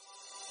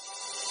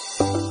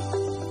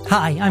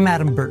Hi, I'm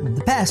Adam Burton,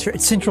 the pastor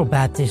at Central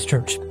Baptist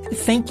Church.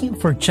 Thank you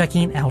for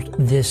checking out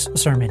this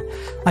sermon.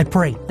 I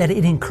pray that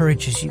it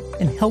encourages you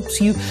and helps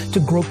you to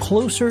grow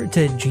closer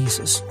to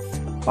Jesus.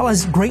 While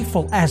as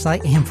grateful as I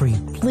am for you,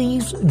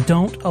 please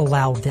don't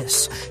allow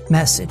this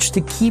message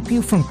to keep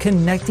you from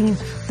connecting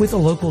with a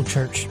local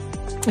church.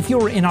 If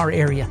you're in our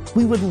area,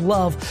 we would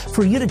love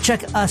for you to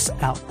check us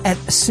out at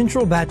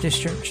Central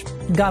Baptist Church.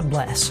 God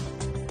bless.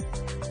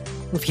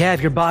 If you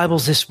have your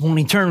Bibles this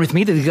morning, turn with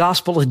me to the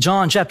Gospel of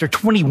John, chapter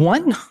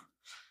 21.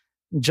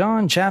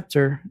 John,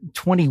 chapter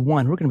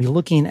 21. We're going to be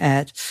looking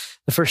at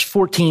the first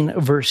 14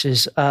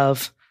 verses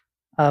of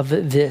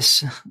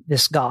this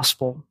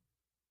Gospel.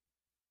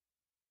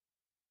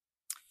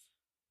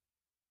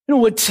 You know,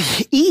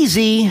 what's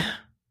easy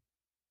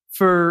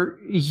for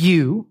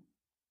you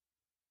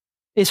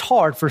is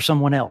hard for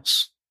someone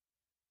else.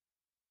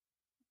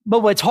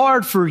 But what's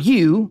hard for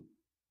you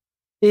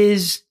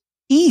is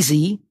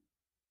easy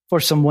for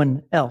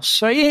someone else.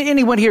 So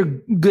anyone here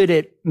good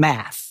at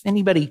math?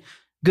 Anybody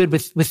good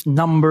with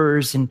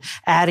numbers and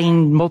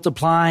adding,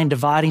 multiplying,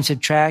 dividing,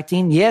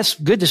 subtracting? Yes,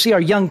 good to see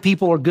our young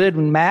people are good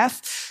in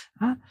math.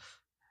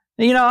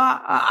 You know,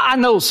 I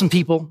know some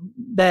people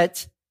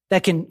that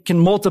can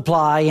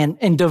multiply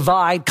and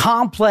divide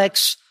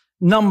complex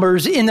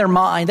numbers in their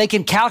mind. They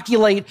can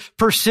calculate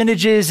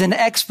percentages and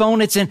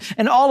exponents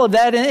and all of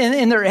that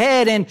in their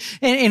head. And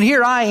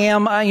here I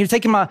am,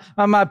 taking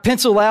my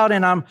pencil out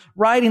and I'm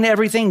writing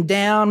everything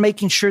down,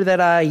 making sure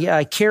that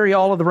I carry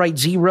all of the right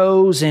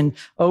zeros and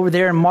over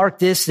there and mark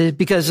this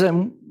because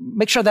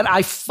make sure that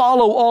I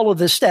follow all of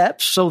the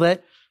steps so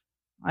that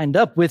I end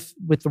up with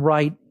the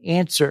right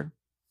answer.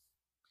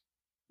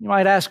 You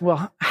might ask,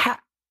 well,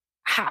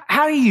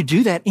 how do you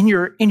do that in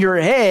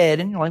your head?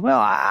 And you're like, well,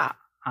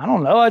 I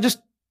don't know. I just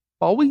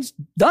always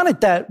done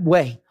it that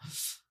way.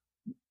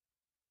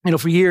 You know,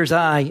 for years,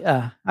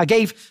 I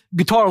gave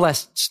guitar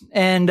lessons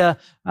and,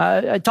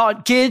 I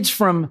taught kids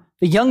from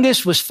the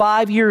youngest was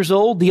 5 years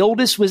old. The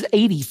oldest was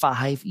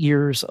 85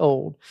 years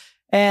old.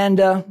 And,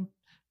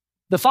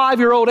 the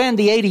 5-year-old and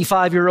the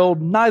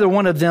 85-year-old, neither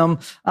one of them,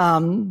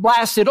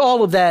 lasted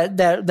all of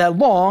that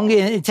long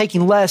in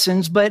taking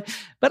lessons. But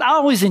I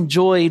always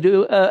enjoyed,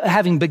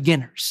 having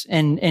beginners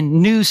and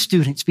new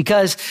students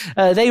because,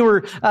 they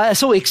were,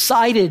 so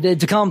excited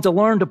to come to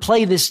learn to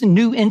play this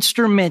new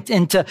instrument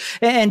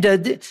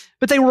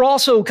but they were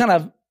also kind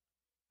of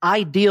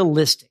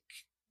idealistic.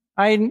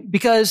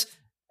 Because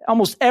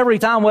almost every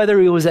time,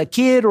 whether it was a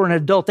kid or an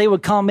adult, they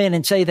would come in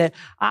and say that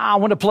I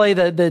want to play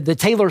the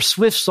Taylor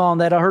Swift song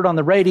that I heard on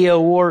the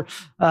radio, or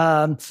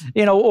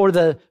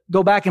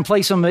go back and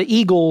play some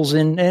Eagles,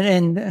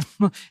 and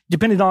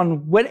depending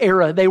on what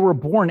era they were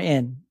born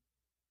in.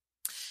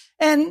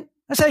 And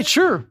I said,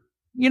 sure,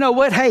 you know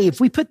what? Hey,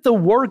 if we put the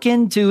work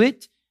into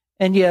it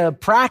and you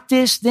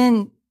practice,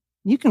 then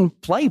you can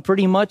play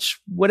pretty much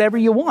whatever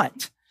you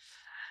want.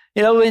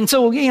 You know, and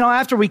so,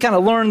 after we kind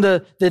of learned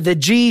the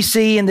G,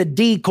 C, and the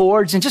D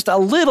chords and just a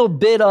little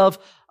bit of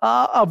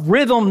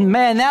rhythm,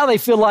 man, now they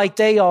feel like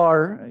they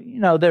are,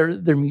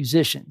 they're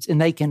musicians and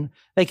they can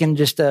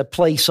just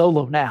play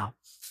solo now.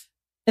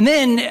 And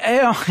then,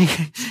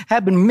 it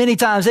happened many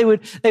times. They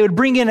would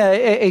bring in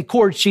a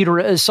chord sheet or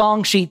a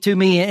song sheet to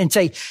me and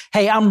say,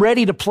 "Hey, I'm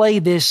ready to play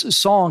this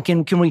song.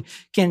 Can we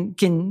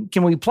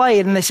play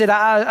it?" And they said,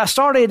 "I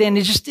started and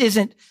it just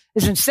isn't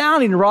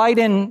sounding right."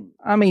 And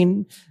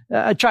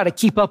I try to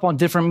keep up on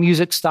different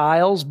music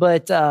styles,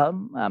 but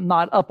I'm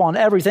not up on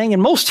everything.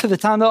 And most of the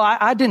time, though,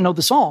 I didn't know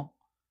the song.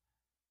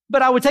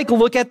 But I would take a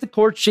look at the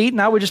chord sheet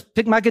and I would just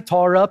pick my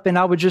guitar up and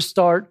I would just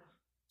start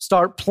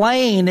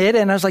playing it.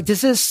 And I was like,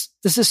 does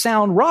this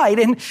sound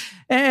right?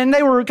 And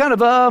they were kind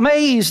of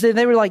amazed. And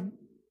they were like,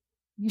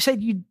 "You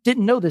said you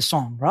didn't know this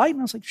song, right?"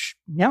 And I was like,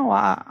 "No,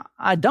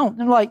 I don't."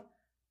 And they're like,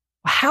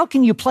 "How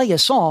can you play a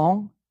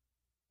song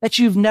that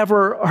you've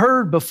never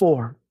heard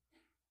before?"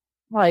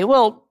 I'm like,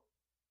 well,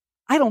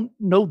 I don't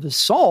know the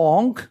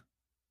song,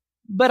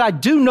 but I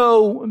do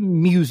know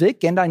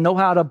music and I know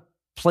how to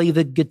play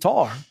the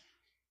guitar.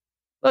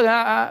 Look,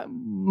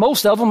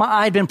 most of them,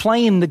 I had been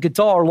playing the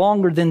guitar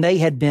longer than they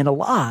had been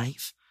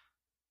alive.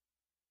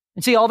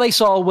 And see, all they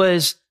saw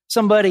was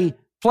somebody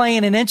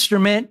playing an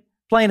instrument,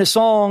 playing a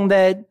song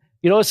that,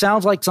 it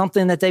sounds like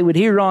something that they would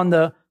hear on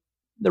the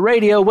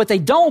radio. What they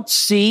don't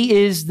see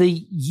is the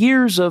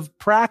years of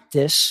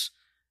practice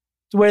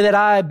to where that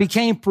I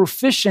became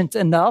proficient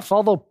enough,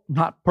 although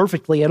not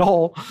perfectly at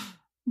all,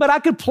 but I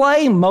could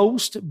play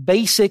most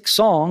basic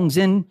songs.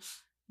 And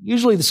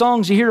usually the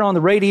songs you hear on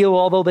the radio,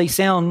 although they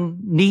sound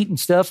neat and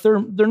stuff,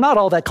 they're not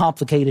all that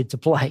complicated to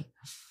play.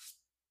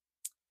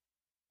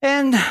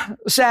 And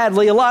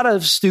sadly, a lot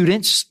of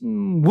students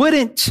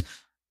wouldn't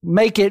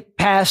make it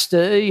past,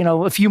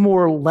 a few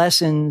more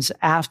lessons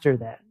after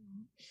that.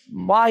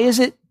 Why is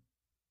it?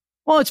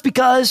 Well, it's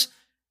because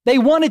they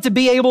wanted to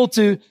be able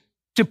to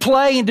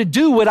play and to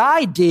do what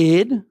I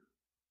did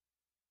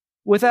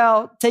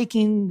without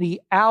taking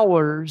the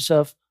hours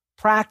of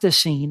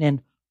practicing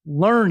and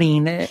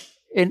learning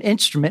an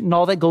instrument and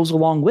all that goes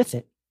along with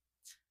it.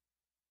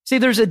 See,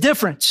 there's a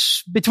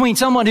difference between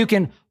someone who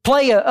can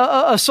play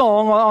a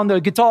song on the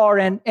guitar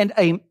and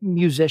a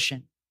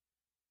musician.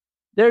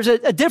 There's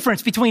a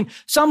difference between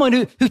someone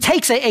who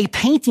takes a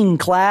painting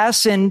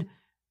class and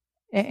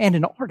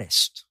an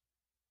artist.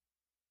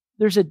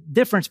 There's a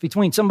difference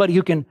between somebody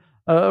who can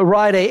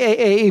write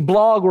a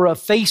blog or a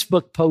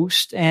Facebook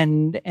post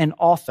and an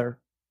author.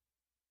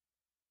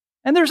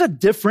 And there's a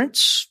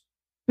difference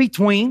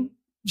between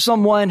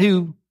someone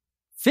who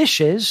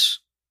fishes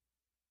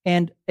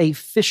and a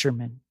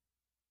fisherman.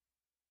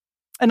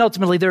 And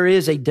ultimately, there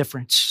is a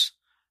difference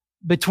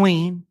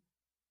between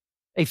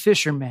a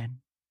fisherman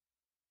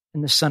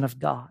and the Son of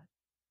God.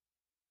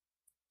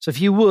 So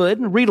if you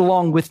would, read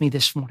along with me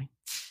this morning.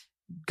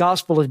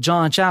 Gospel of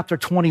John, chapter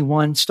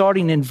 21,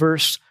 starting in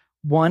verse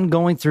 1,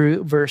 going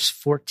through verse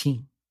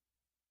 14.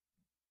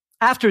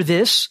 After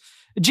this,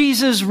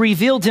 Jesus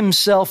revealed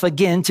himself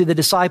again to the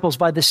disciples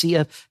by the Sea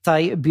of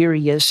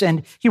Tiberias,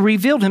 and he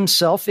revealed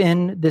himself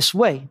in this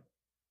way.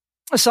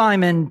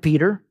 Simon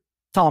Peter,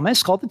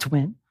 Thomas, called the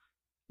twin,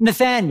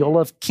 Nathanael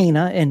of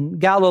Cana in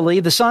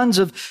Galilee, the sons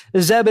of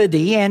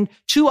Zebedee, and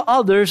two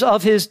others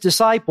of his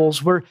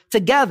disciples were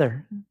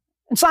together.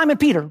 And Simon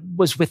Peter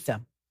was with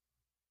them.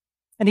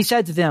 And he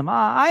said to them,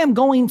 I am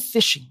going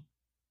fishing.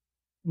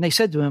 And they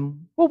said to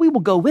him, well, we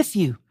will go with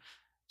you.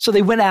 So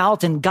they went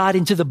out and got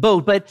into the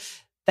boat, but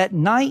that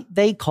night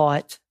they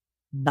caught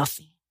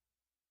nothing.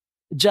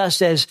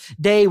 Just as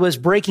day was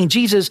breaking,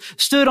 Jesus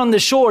stood on the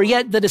shore,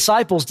 yet the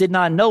disciples did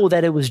not know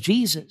that it was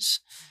Jesus.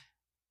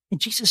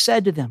 And Jesus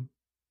said to them,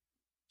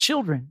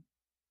 children,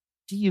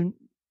 do you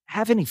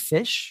have any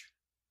fish?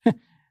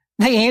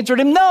 They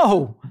answered him,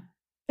 no.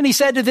 And he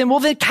said to them,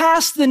 well, then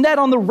cast the net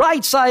on the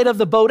right side of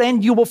the boat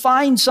and you will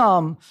find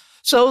some.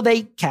 So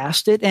they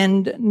cast it,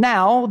 and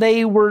now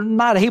they were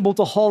not able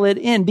to haul it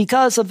in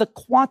because of the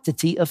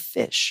quantity of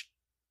fish.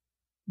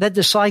 That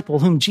disciple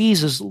whom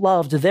Jesus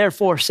loved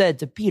therefore said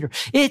to Peter,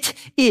 it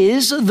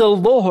is the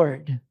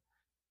Lord.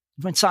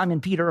 When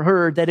Simon Peter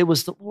heard that it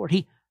was the Lord,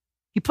 he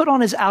put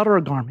on his outer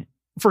garment,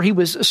 for he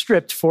was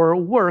stripped for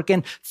work,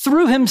 and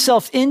threw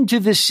himself into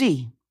the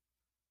sea.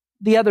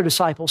 The other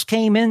disciples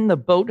came in the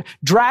boat,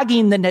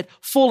 dragging the net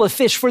full of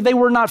fish, for they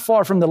were not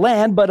far from the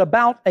land, but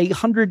about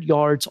 100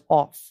 yards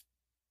off.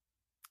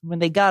 When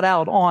they got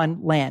out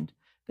on land,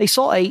 they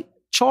saw a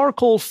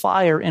charcoal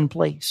fire in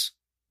place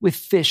with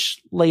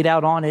fish laid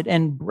out on it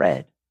and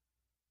bread.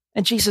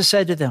 And Jesus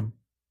said to them,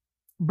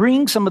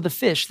 bring some of the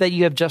fish that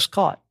you have just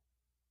caught.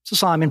 So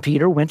Simon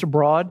Peter went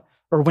aboard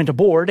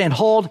and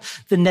hauled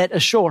the net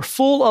ashore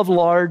full of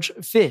large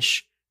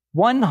fish,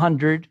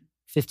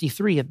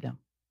 153 of them.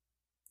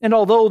 And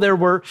although there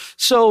were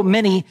so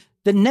many,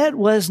 the net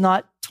was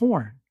not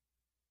torn.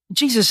 And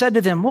Jesus said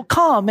to them, well,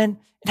 come and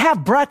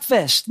have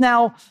breakfast.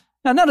 Now,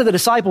 none of the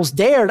disciples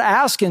dared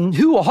ask him,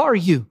 who are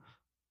you?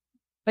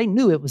 They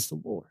knew it was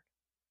the Lord.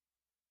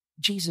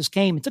 Jesus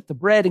came and took the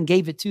bread and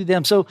gave it to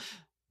them. So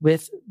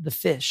with the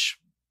fish.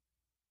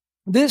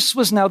 This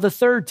was now the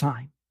third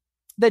time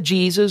that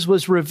Jesus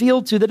was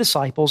revealed to the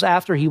disciples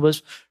after he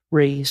was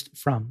raised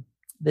from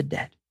the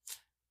dead.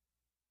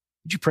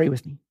 Would you pray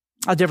with me?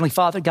 Oh, dear Heavenly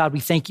Father, God,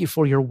 we thank you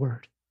for your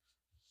word.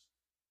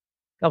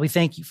 God, we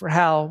thank you for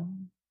how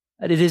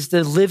that it is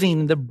the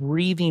living, the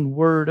breathing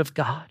word of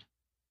God.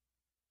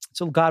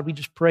 So, God, we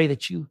just pray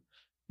that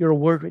your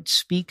word would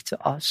speak to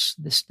us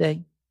this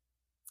day.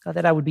 God,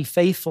 that I would be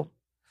faithful,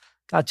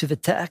 God, to the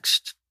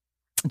text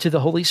and to the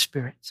Holy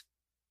Spirit.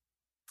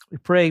 We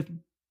pray if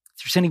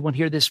there's anyone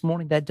here this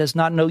morning that does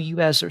not know you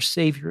as their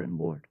Savior and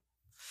Lord,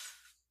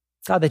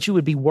 God, that you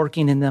would be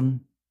working in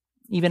them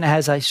even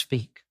as I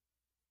speak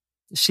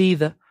to see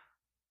the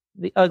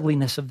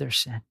ugliness of their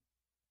sin.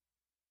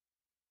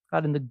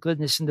 God, and the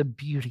goodness and the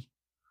beauty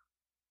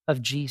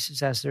of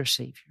Jesus as their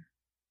Savior.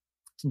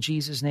 It's in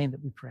Jesus' name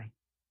that we pray.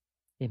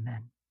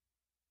 Amen.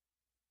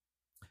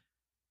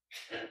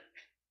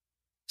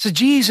 So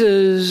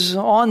Jesus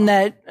on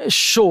that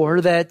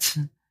shore that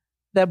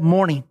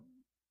morning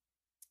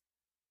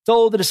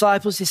told the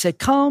disciples, he said,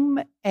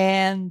 come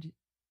and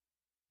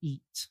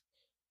eat.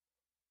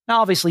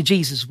 Now, obviously,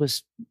 Jesus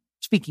was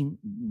speaking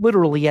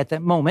literally at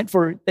that moment,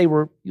 for he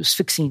was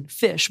fixing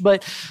fish.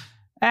 But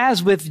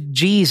as with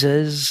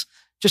Jesus,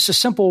 just a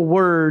simple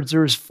words,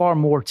 there's far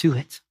more to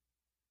it.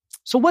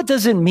 So what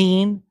does it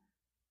mean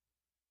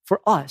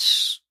for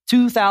us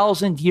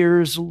 2,000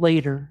 years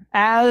later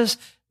as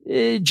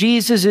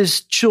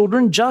Jesus'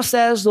 children, just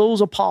as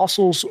those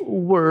apostles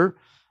were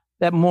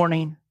that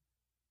morning?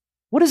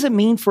 What does it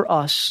mean for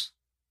us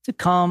to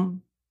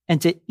come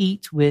and to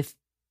eat with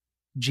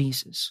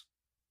Jesus?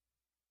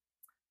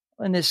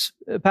 In this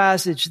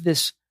passage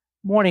this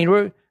morning,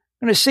 we're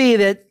going to see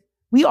that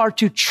we are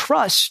to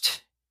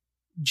trust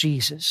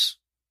Jesus,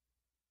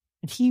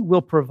 and he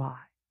will provide.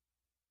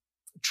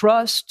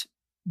 Trust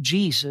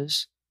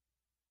Jesus,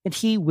 and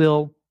he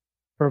will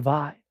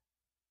provide.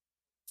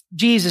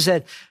 Jesus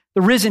had,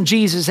 the risen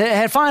Jesus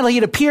had finally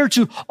appeared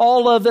to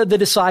all of the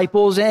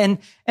disciples, and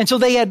so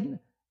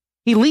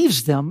he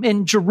leaves them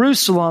in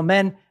Jerusalem,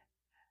 and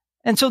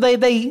so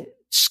they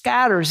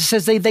scatters. It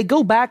says they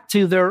go back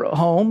to their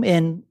home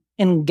in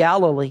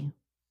Galilee.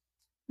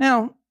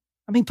 Now,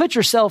 put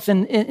yourself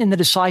in the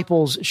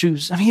disciples'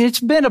 shoes. It's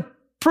been a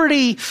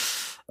pretty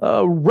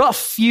rough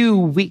few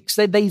weeks.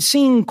 They've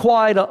seen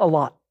quite a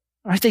lot.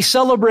 Right? They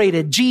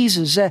celebrated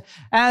Jesus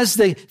as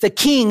the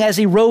king as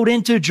he rode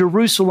into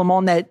Jerusalem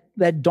on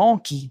that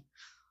donkey.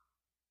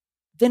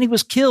 Then he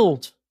was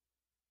killed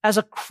as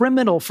a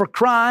criminal for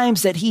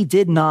crimes that he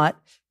did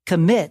not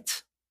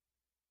commit.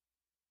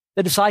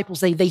 The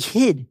disciples, they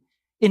hid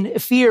in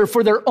fear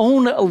for their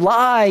own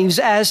lives,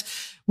 as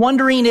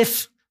wondering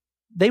if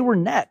they were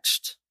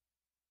next.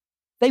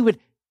 They would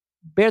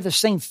bear the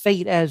same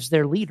fate as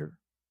their leader.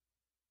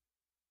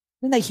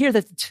 Then they hear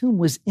that the tomb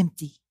was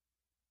empty,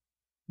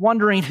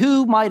 wondering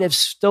who might have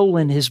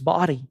stolen his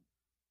body.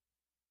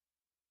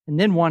 And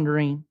then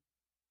wondering,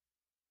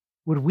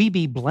 would we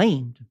be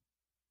blamed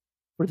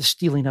for the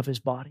stealing of his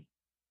body?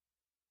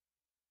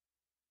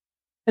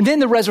 And then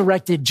the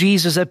resurrected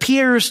Jesus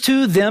appears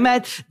to them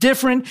at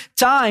different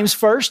times,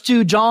 first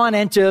to John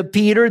and to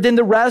Peter, then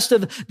the rest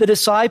of the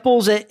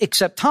disciples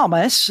except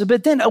Thomas.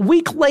 But then a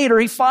week later,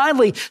 he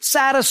finally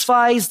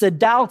satisfies the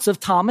doubts of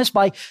Thomas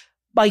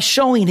by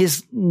showing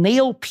his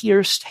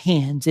nail-pierced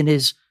hands and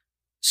his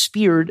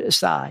speared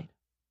side.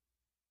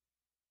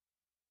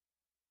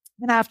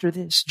 And after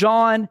this,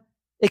 John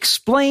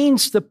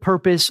explains the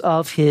purpose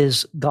of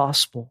his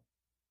gospel,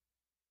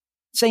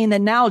 saying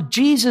that now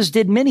Jesus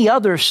did many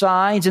other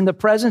signs in the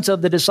presence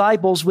of the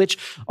disciples, which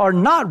are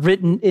not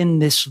written in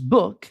this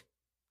book,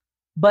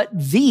 but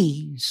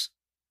these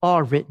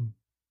are written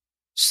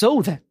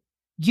so that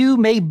you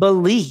may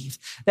believe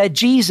that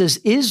Jesus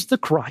is the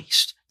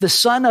Christ, the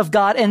Son of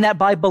God, and that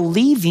by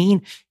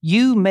believing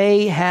you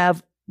may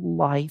have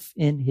life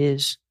in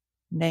his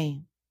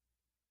name.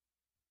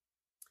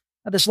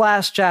 Now, this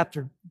last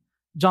chapter,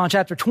 John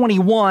chapter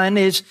 21,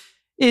 is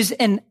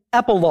an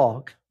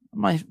epilogue.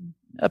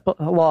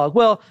 Epilogue.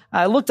 Well,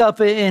 I looked up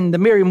in the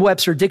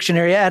Merriam-Webster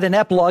dictionary at an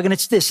epilogue, and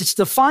it's this. It's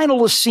the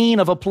final scene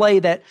of a play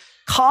that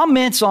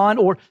comments on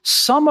or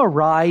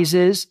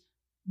summarizes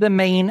the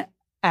main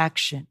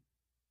action.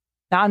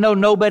 Now, I know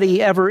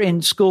nobody ever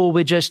in school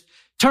would just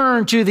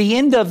turn to the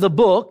end of the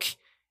book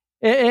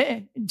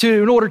in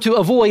order to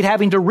avoid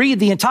having to read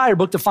the entire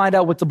book to find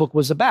out what the book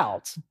was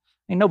about.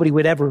 And nobody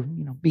would ever,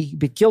 be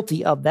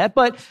guilty of that.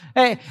 But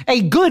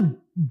a good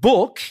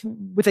book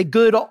with a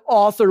good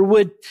author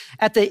would,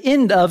 at the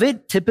end of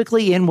it,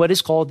 typically in what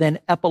is called an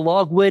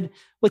epilogue, would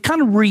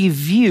kind of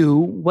review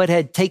what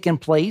had taken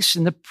place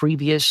in the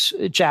previous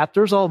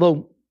chapters,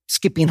 although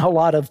skipping a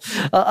lot of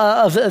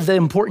the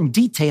important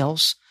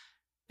details,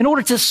 in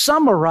order to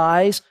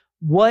summarize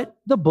what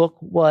the book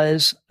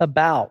was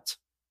about.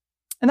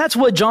 And that's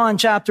what John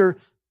chapter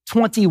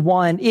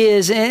 21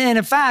 is. And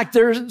in fact,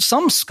 there's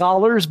some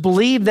scholars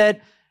believe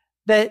that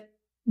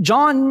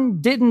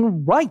John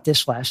didn't write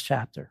this last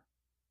chapter.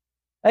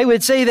 They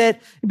would say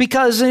that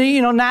because,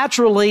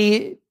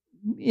 naturally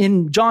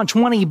in John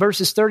 20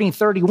 verses 30 and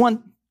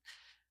 31,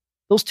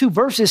 those two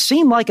verses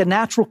seem like a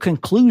natural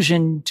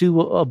conclusion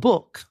to a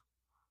book.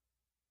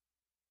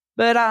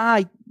 But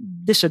I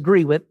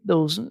disagree with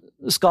those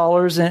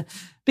scholars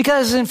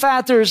because, in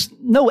fact, there's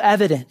no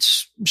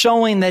evidence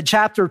showing that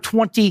chapter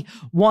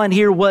 21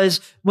 here was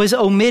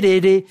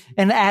omitted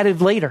and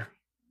added later.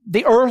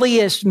 The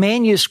earliest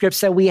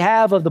manuscripts that we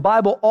have of the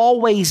Bible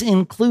always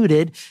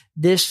included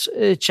this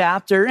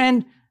chapter.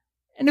 And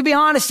to be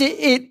honest,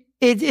 it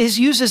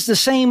uses the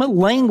same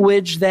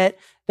language that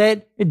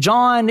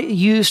John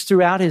used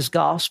throughout his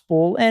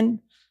gospel. And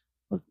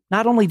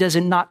not only does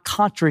it not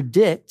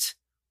contradict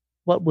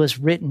what was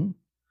written,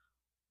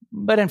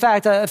 but in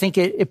fact, I think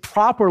it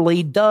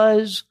properly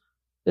does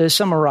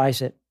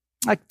summarize it.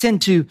 I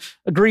tend to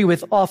agree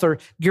with author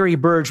Gary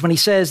Burge when he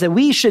says that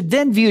we should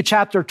then view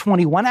chapter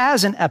 21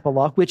 as an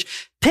epilogue,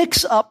 which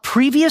picks up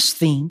previous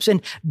themes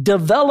and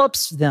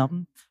develops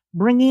them,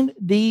 bringing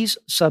these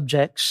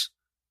subjects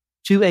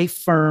to a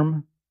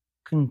firm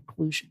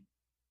conclusion.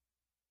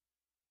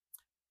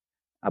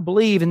 I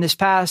believe in this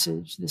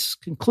passage, this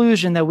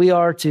conclusion that we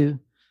are to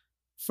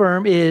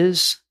affirm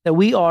is that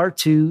we are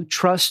to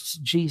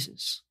trust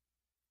Jesus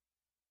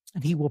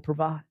and he will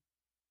provide.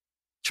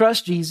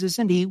 Trust Jesus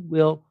and he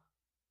will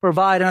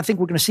provide. And I think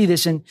we're going to see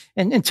this in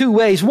two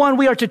ways. One,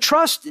 we are to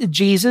trust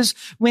Jesus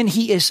when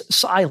he is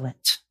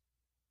silent.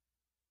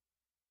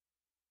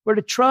 We're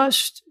to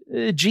trust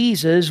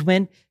Jesus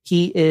when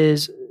he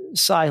is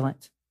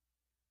silent.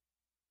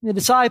 The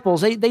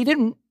disciples, they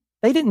didn't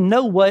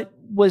know what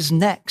was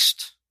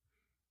next,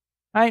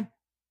 right?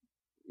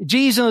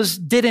 Jesus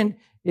didn't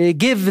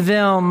give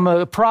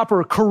them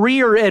proper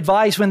career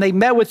advice when they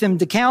met with him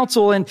to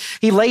counsel, and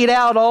he laid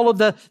out all of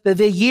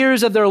the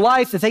years of their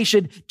life that they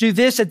should do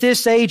this at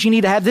this age. You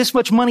need to have this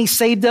much money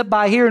saved up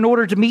by here in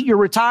order to meet your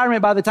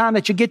retirement by the time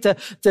that you get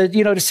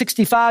to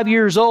 65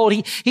 years old.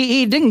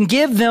 He didn't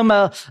give them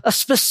a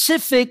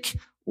specific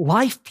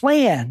life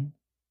plan.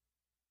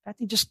 In fact,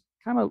 he just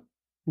kind of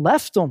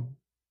left them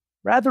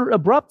rather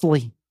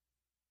abruptly,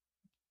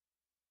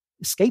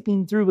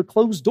 escaping through a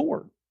closed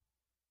door.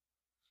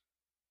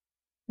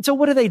 And so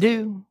what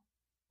do?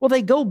 Well,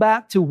 they go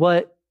back to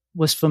what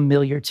was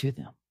familiar to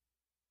them.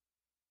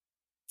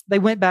 They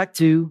went back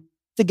to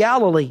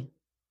Galilee.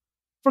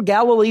 For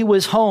Galilee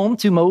was home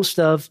to most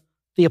of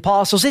the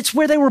apostles. It's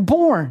where they were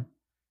born.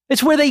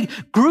 It's where they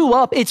grew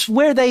up. It's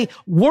where they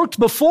worked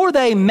before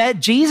they met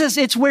Jesus.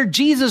 It's where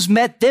Jesus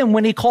met them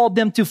when he called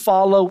them to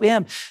follow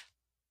him.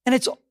 And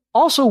it's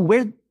also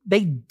where they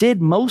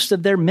did most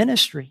of their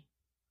ministry.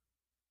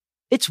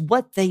 It's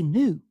what they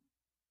knew.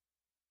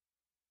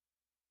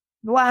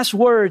 The last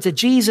words that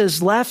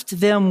Jesus left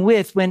them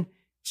with when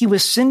he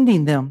was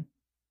sending them,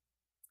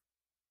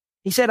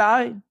 he said,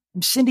 I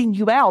am sending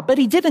you out. But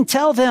he didn't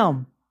tell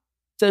them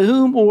to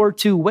whom or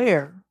to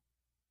where.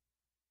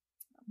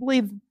 I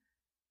believe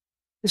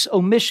this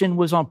omission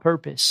was on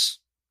purpose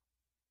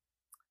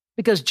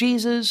because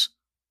Jesus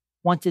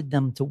wanted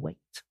them to wait.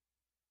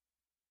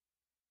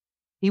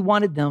 He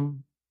wanted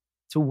them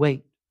to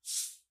wait.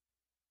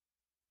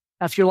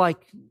 Now, if you're like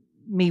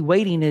me,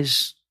 waiting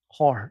is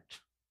hard,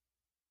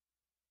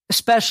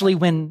 especially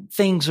when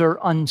things are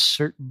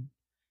uncertain.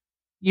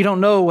 You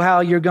don't know how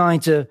you're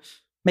going to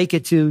make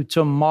it to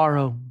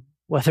tomorrow,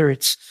 whether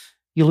it's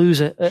you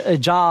lose a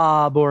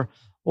job or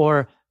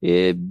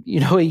you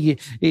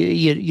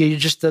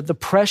just the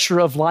pressure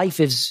of life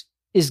is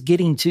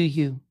getting to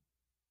you.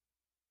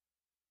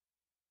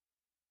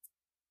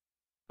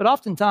 But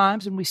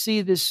oftentimes, and we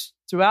see this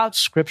throughout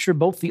Scripture,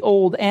 both the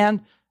Old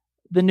and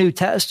the New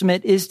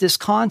Testament, is this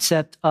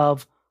concept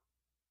of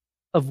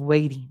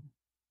waiting.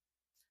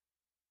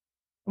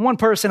 One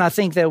person I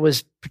think that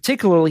was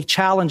particularly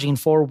challenging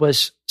for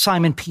was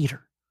Simon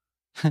Peter.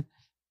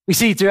 We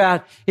see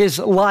throughout his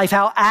life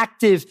how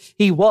active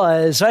he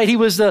was, right? He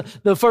was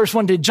the first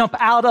one to jump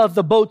out of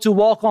the boat to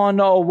walk on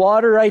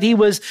water, right? He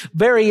was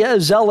very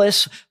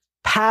zealous,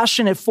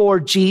 passionate for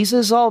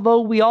Jesus,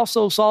 although we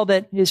also saw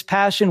that his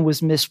passion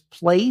was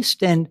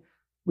misplaced, and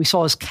we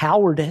saw his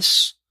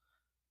cowardice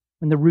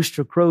when the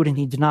rooster crowed and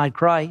he denied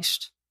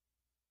Christ.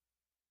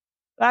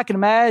 I can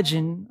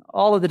imagine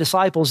all of the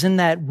disciples in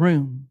that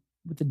room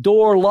with the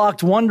door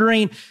locked,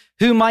 wondering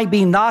who might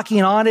be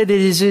knocking on it.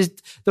 Is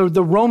it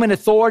the Roman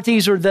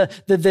authorities or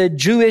the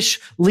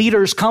Jewish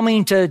leaders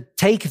coming to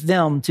take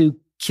them, to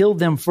kill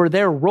them for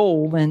their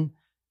role in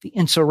the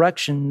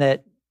insurrection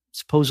that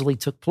supposedly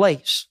took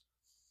place?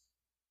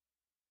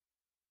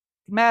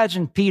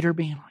 Imagine Peter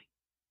being like,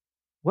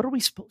 what are we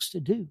supposed to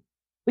do?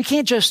 We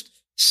can't just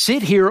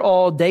sit here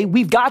all day.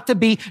 We've got to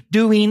be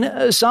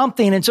doing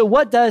something. And so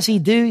what does he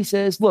do? He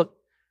says, look,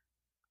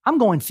 I'm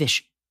going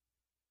fishing.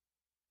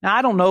 Now,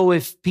 I don't know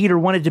if Peter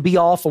wanted to be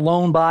off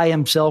alone by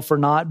himself or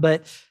not,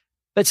 but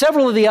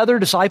several of the other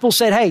disciples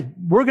said, hey,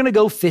 we're going to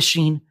go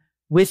fishing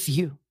with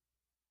you.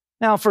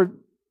 Now, for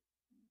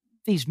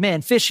these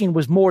men, fishing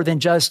was more than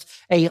just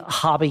a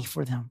hobby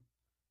for them.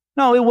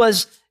 No, it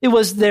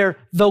was their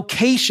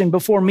vocation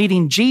before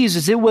meeting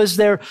Jesus. It was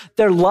their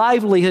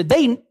livelihood.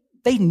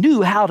 They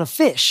knew how to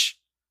fish.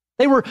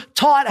 They were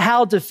taught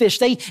how to fish.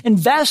 They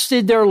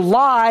invested their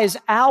lives,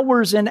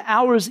 hours and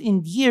hours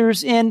and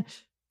years in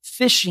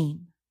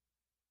fishing.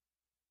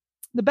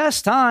 The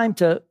best time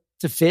to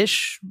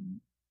fish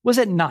was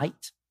at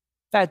night.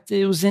 In fact,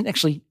 it was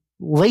actually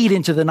late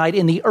into the night,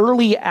 in the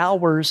early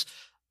hours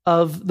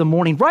of the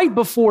morning, right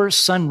before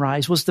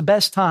sunrise was the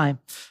best time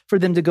for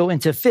them to go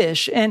into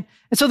fish. And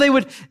so they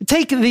would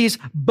take these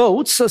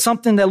boats,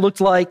 something that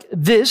looked like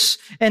this,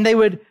 and they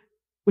would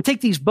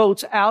take these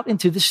boats out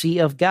into the Sea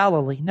of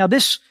Galilee. Now,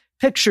 this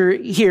picture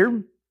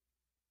here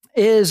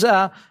is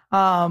an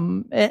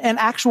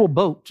actual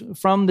boat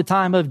from the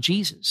time of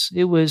Jesus.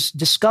 It was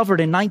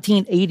discovered in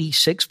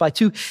 1986 by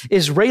two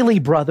Israeli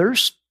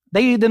brothers.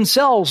 They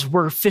themselves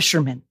were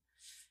fishermen,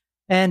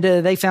 and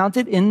they found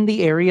it in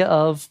the area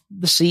of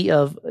the Sea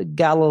of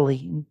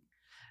Galilee. And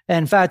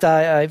in fact,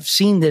 I've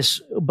seen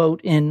this boat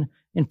in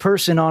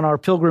person on our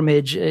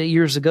pilgrimage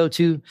years ago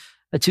to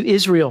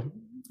Israel.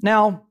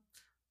 Now,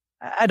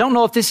 I don't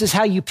know if this is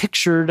how you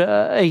pictured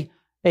a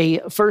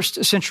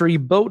first century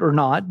boat or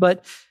not, but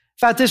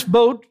in fact, this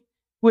boat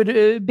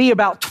would be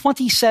about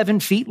 27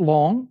 feet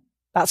long,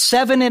 about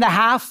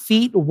 7.5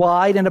 feet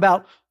wide, and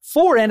about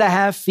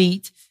 4.5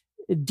 feet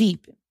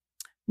deep.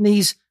 And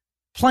these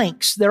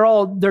planks,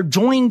 they're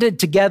joined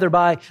together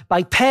by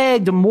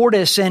pegged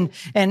mortise and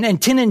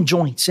tenon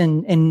joints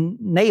and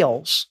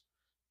nails.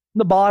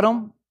 The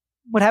bottom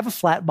would have a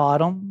flat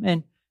bottom,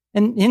 and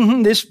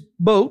in this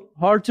boat,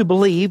 hard to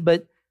believe,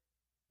 but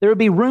there would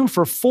be room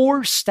for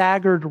 4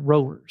 staggered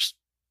rowers,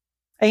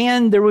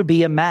 and there would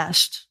be a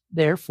mast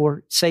there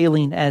for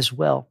sailing as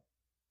well.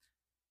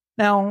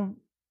 Now, in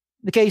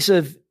the case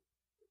of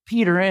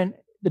Peter and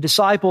the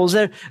disciples,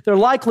 there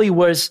likely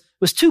was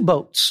 2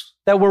 boats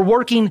that were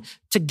working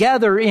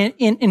together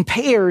in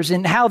pairs,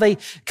 and how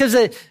because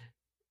in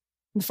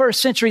the first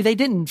century, they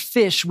didn't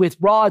fish with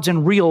rods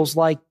and reels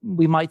like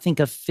we might think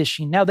of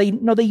fishing. Now,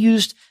 they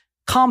used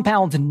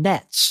compound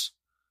nets.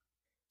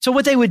 So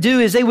what they would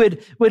do is they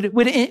would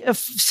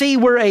see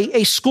where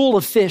a school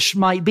of fish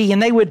might be,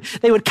 and they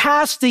would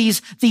cast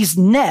these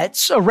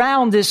nets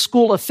around this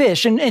school of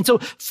fish. And so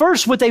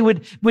first what they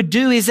would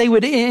do is they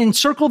would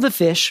encircle the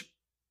fish,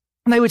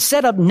 and they would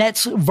set up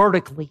nets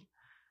vertically,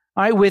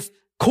 all right, with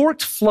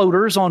corked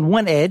floaters on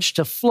one edge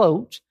to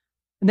float.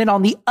 And then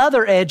on the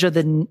other edge of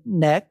the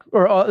neck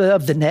or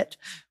of the net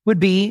would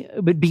be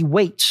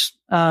weights,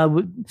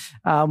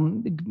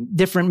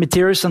 different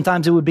materials.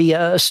 Sometimes it would be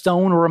a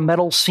stone or a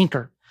metal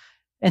sinker.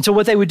 And so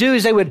what they would do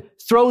is they would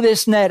throw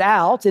this net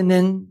out, and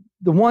then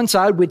the one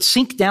side would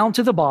sink down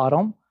to the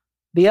bottom.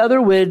 The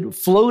other would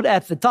float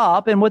at the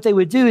top. And what they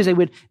would do is they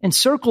would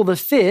encircle the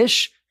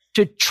fish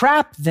to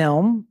trap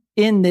them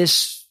in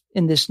this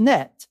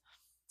net.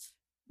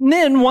 And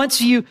then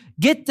once you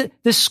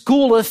get the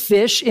school of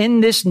fish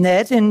in this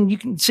net, and you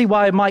can see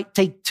why it might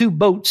take two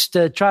boats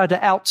to try to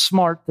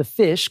outsmart the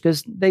fish,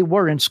 because they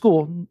were in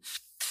school.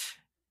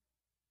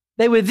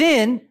 They would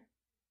then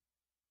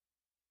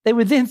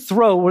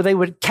throw, or they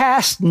would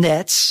cast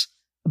nets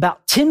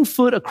about 10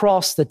 foot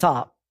across the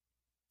top.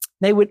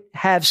 They would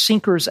have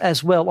sinkers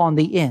as well on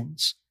the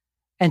ends.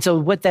 And so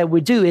what that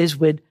would do is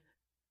would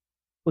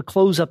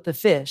close up the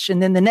fish.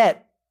 And then the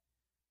net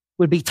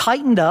would be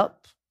tightened up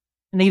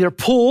and either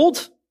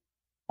pulled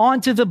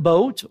onto the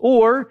boat,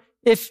 or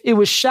if it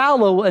was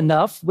shallow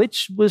enough,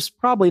 which was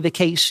probably the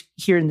case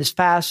here in this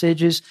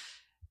passage, is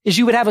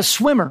you would have a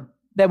swimmer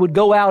that would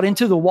go out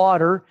into the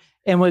water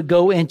and would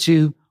go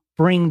into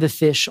bring the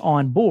fish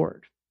on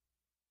board.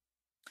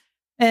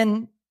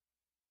 And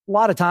a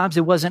lot of times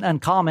it wasn't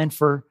uncommon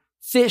for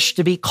fish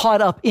to be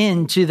caught up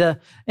into the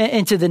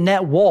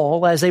net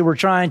wall as they were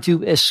trying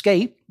to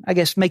escape, I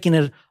guess making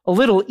it a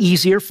little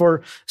easier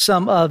for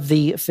some of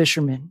the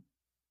fishermen.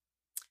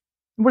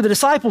 Where the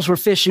disciples were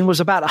fishing was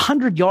about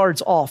 100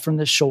 yards off from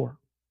the shore,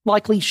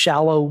 likely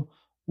shallow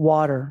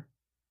water.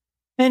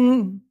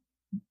 And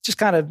just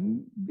kind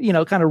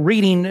of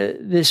reading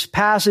this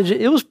passage,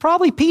 it was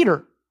probably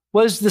Peter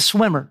was the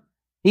swimmer.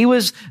 He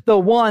was the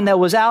one that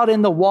was out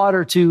in the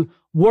water to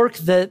work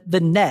the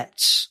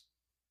nets.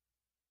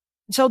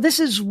 So this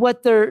is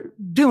what they're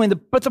doing.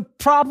 But the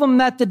problem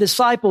that the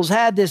disciples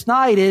had this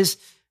night is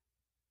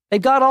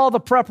they've got all the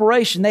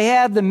preparation. They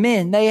have the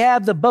men. They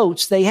have the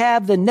boats. They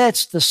have the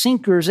nets, the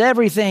sinkers,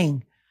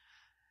 everything.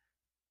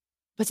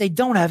 But they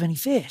don't have any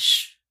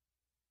fish.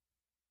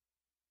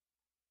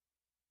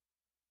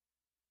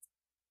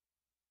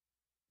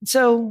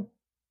 So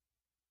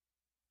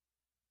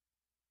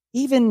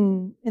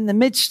even in the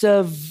midst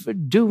of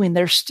doing,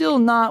 they're still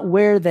not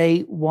where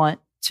they want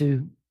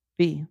to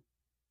be.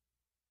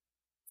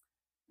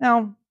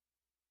 Now,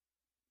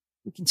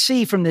 we can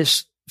see from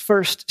this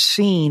first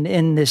scene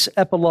in this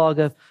epilogue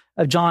of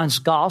John's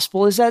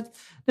gospel is that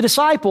the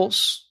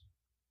disciples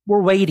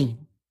were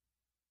waiting.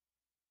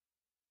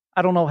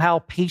 I don't know how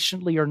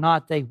patiently or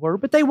not they were,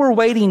 but they were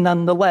waiting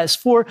nonetheless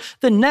for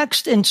the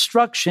next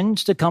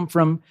instructions to come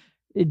from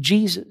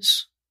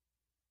Jesus.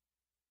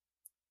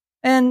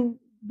 And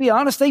be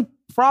honest, they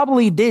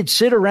probably did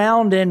sit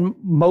around and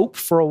mope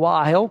for a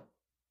while,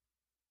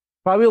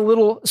 probably a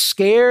little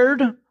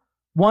scared,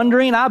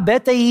 wondering. I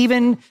bet they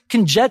even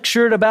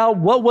conjectured about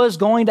what was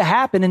going to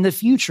happen in the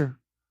future.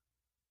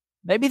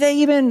 Maybe they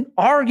even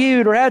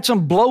argued or had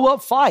some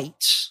blow-up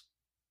fights.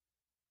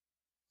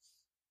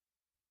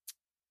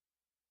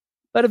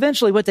 But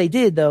eventually what they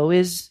did, though,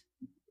 is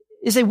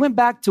they went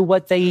back to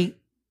what they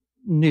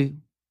knew,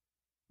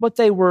 what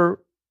they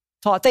were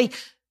taught.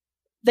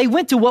 They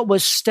went to what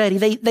was steady.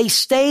 They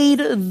stayed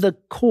the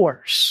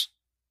course.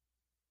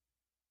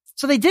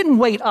 So they didn't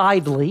wait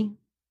idly,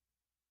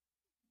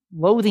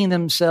 loathing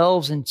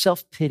themselves in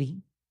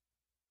self-pity.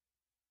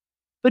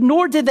 But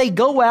nor did they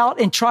go out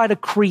and try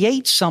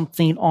to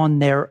something on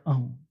their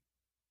own.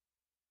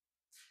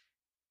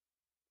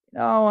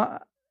 I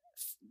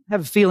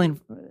have a feeling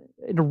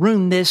in a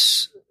room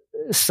this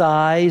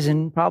size,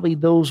 and probably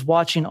those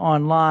watching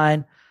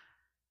online,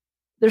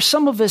 there's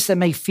some of us that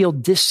may feel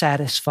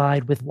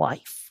dissatisfied with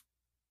life.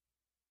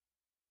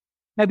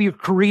 Maybe your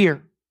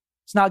career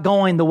is not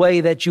going the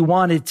way that you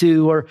wanted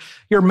to, or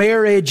your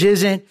marriage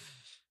isn't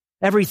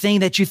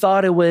everything that you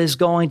thought it was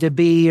going to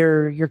be,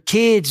 or your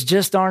kids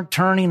just aren't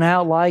turning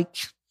out like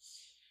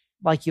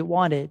you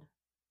wanted.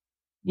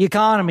 The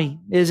economy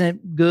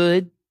isn't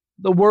good.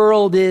 The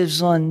world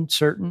is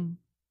uncertain.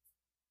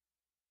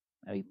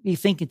 Be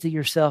thinking to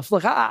yourself,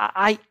 look,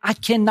 I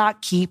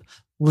cannot keep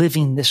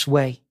living this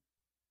way.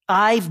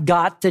 I've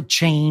got to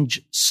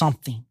change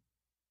something.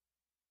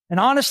 And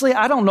honestly,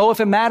 I don't know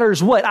if it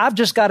matters what. I've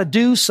just got to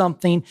do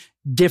something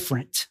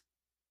different.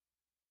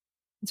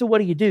 And so what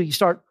do? You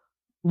start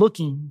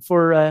looking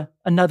for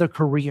another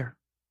career.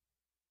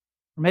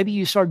 Or maybe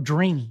you start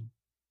dreaming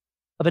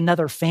of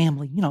another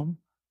family,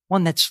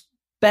 one that's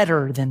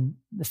better than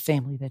the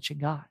family that you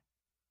got.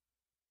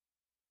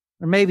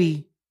 Or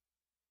maybe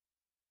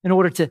in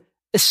order to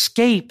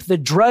escape the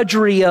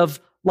drudgery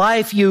of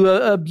life, you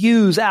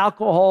abuse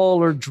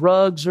alcohol or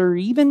drugs or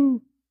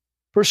even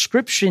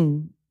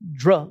prescription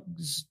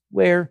drugs,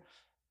 where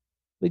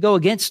we go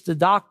against the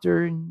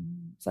doctor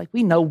and It's like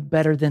we know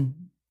better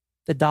than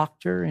the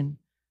doctor. And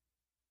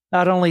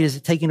not only is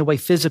it taking away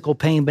physical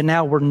pain, but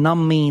now we're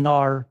numbing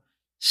our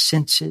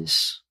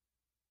senses.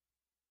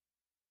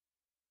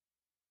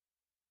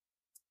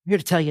 I'm here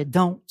to tell you,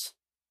 don't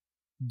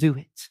do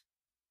it.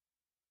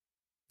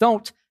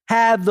 Don't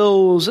have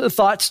those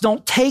thoughts.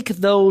 Don't take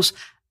those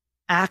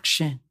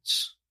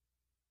actions.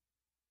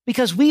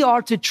 Because we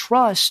are to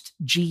trust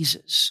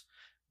Jesus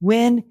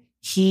when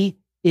he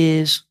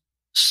is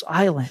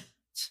silent.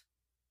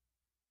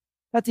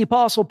 That the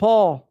Apostle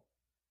Paul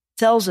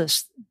tells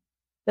us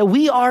that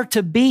we are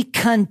to be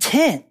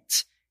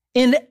content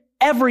in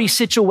every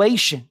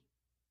situation,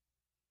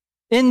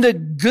 in the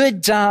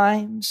good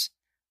times,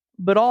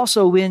 but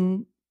also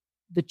in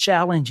the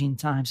challenging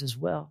times as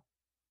well.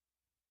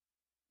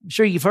 I'm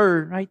sure you've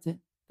heard, right?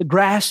 The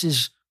grass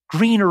is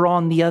greener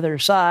on the other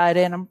side.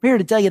 And I'm here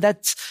to tell you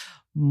that's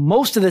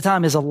most of the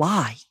time is a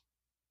lie.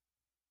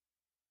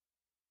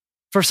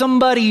 For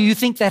somebody you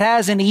think that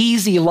has an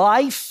easy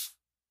life,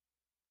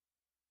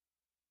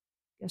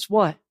 guess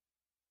what?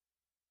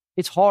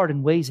 It's hard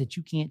in ways that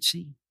you can't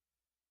see.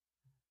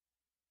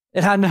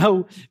 And I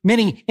know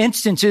many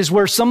instances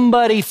where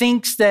somebody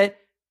thinks that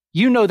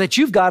you know that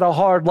you've got a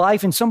hard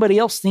life and somebody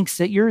else thinks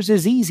that yours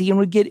is easy and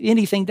would get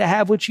anything to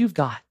have what you've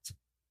got.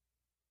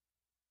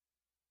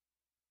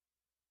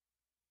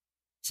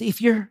 See,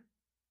 if you're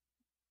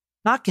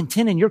not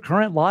content in your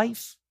current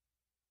life,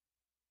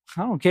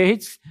 I don't care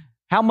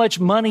how much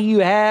money you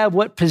have,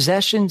 what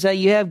possessions that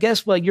you have,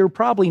 guess what? You're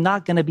probably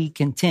not going to be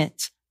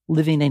content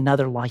living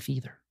another life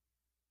either.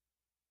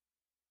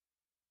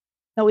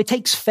 No, it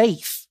takes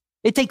faith.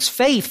 It takes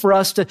faith for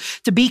us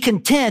to be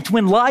content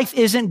when life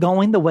isn't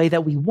going the way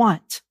that we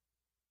want.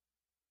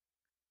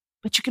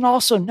 But you can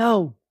also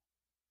know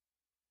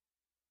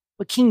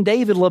what King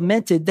David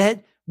lamented,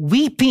 that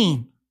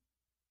weeping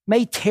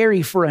may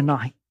tarry for a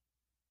night,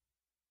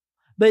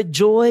 but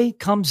joy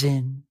comes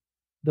in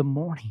the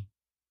morning.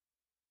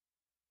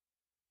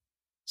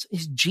 So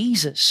is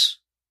Jesus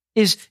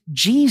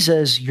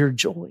your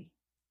joy?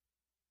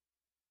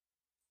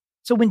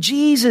 So when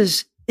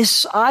Jesus is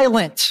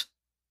silent,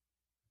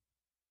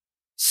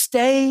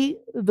 stay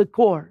the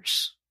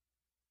course,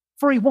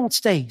 for he won't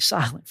stay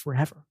silent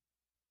forever.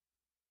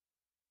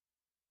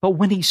 But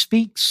when he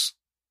speaks,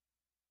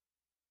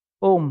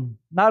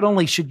 not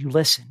only should you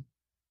listen,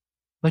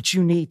 but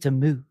you need to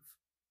move.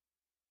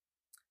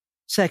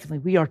 Secondly,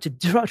 we are to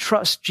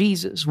trust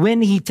Jesus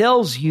when he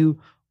tells you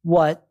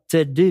what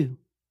to do.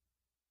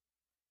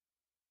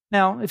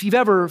 Now, if you've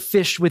ever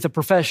fished with a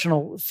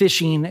professional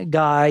fishing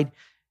guide,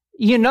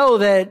 you know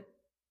that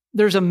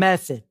there's a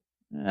method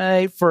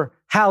for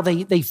how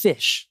they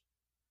fish.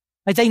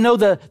 Like they know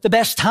the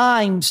best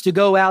times to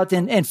go out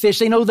and fish.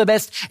 They know the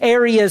best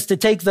areas to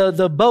take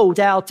the boat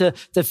out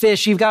to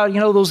fish. You've got,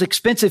 those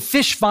expensive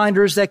fish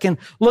finders that can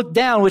look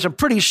down, which I'm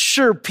pretty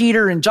sure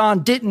Peter and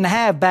John didn't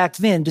have back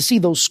then to see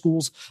those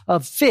schools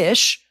of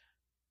fish.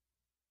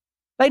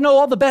 They know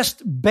all the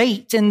best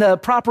bait and the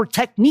proper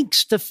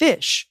techniques to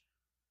fish.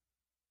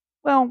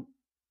 Well,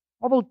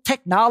 although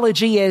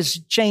technology has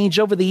changed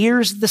over the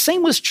years, the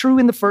same was true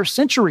in the first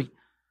century.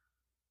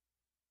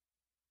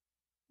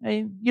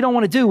 You don't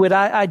want to do what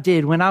I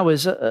did when I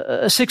was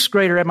a sixth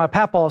grader at my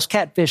papa's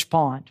catfish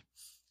pond.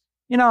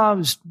 I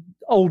was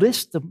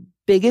oldest, the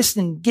biggest,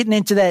 and getting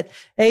into that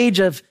age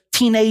of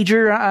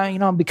teenager.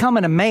 I'm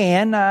becoming a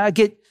man. I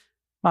get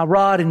my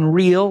rod and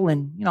reel,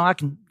 and I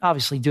can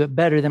obviously do it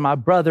better than my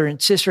brother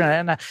and sister.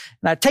 And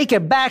I take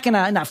it back and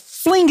I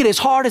fling it as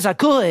hard as I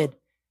could,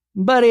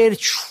 but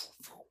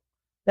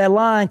that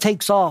line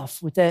takes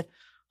off with that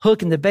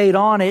hook and the bait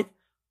on it.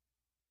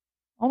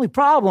 Only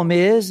problem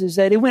is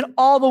that it went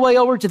all the way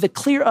over to the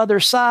clear other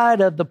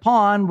side of the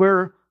pond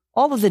where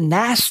all of the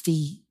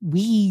nasty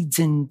weeds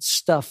and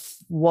stuff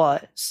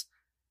was.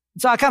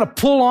 So I kind of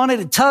pull on it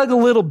and tug a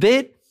little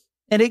bit,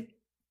 and it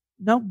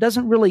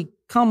doesn't really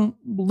come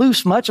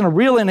loose much. And I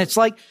reel, and it's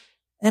like,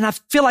 and I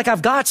feel like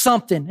I've got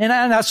something. And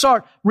I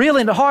start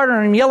reeling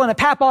harder and yelling at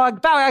Papa,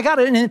 I got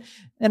it.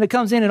 And it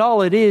comes in, and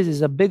all it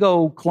is a big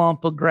old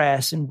clump of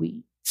grass and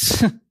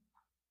weeds.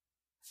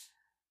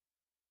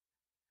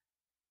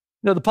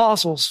 The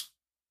apostles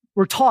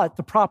were taught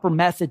the proper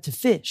method to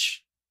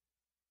fish.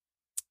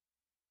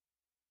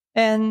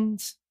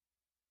 And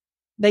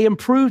they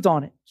improved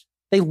on it.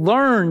 They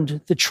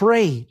learned the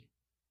trade.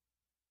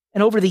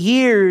 And over the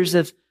years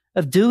of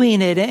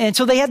doing it, and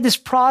so they had this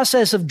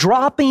process of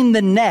dropping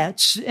the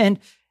nets, and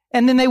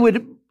then they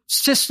would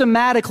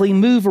systematically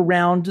move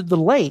around the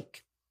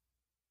lake.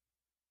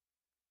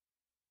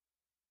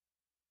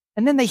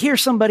 And then they hear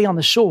somebody on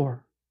the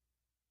shore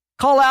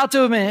call out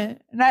to them and,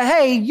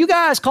 hey, you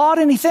guys caught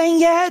anything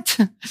yet?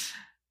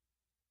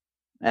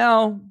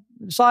 Now,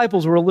 the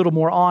disciples were a little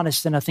more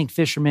honest than I think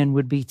fishermen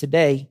would be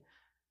today.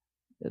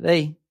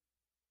 They,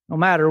 no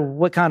matter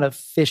what kind of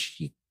fish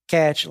you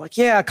catch, like,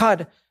 yeah, I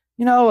caught,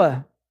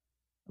 a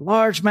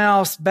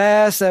largemouth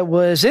bass it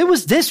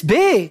was this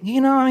big,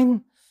 No,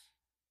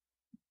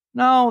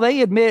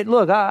 they admit,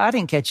 look, I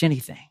didn't catch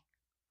anything.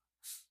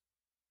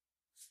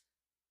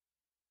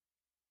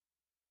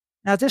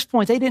 Now, at this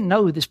point, they didn't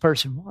know who this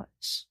person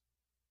was.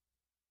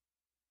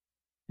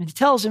 And he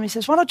tells him, he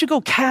says, why don't you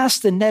go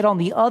cast the net on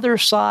the other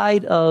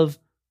side of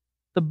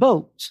the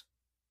boat?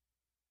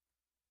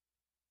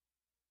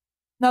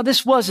 Now,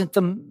 this wasn't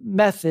the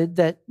method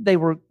that they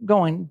were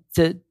going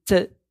to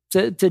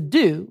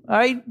do. All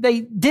right?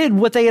 They did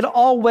what they had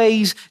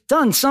always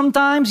done.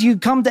 Sometimes you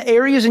come to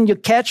areas and you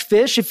catch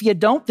fish. If you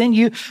don't, then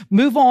you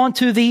move on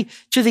to the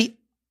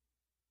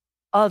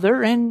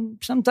other. And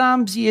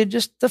sometimes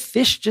the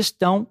fish just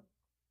don't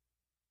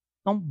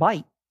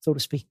bite, so to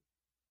speak.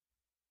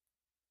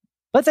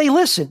 But they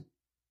listen.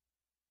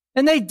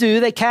 And they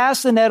do. They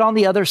cast the net on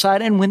the other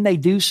side. And when they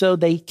do so,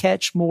 they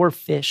catch more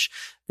fish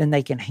than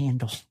they can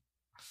handle.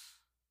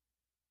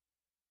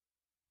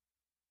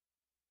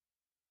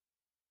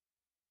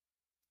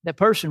 That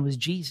person was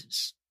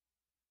Jesus.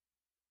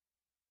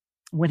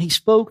 When he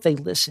spoke, they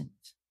listened.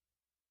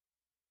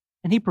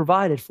 And he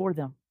provided for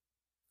them.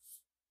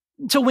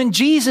 So when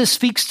Jesus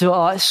speaks to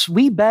us,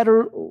 we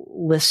better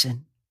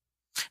listen.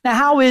 Now,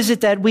 how is it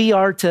that we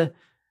are to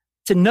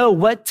know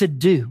what to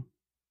do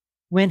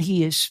when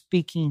he is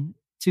speaking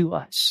to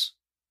us?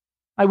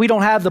 We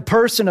don't have the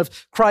person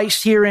of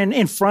Christ here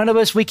in front of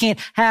us. We can't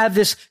have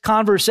this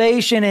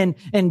conversation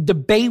and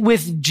debate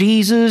with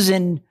Jesus,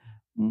 and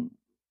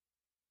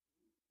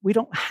we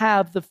don't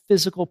have the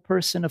physical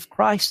person of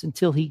Christ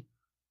until he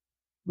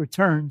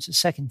returns a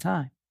second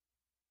time.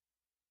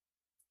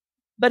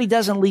 But he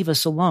doesn't leave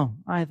us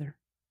alone either.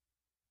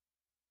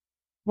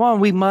 One,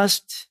 we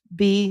must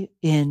be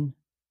in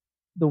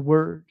the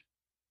Word.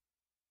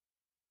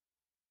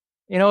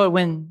 You know,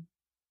 when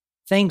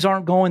things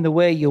aren't going the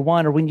way you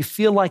want, or when you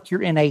feel like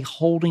you're in a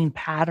holding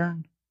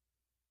pattern,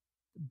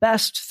 the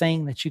best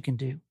thing that you can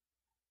do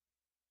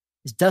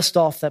is dust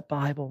off that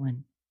Bible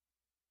and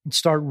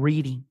start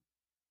reading.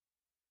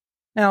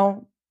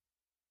 Now,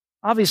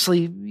 obviously,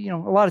 you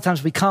know, a lot of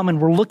times we come and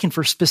we're looking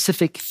for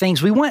specific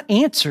things. We want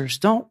answers,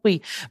 don't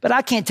we? But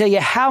I can't tell you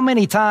how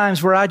many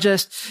times where I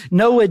just,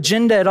 no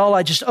agenda at all,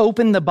 I just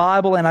open the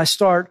Bible and I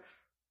start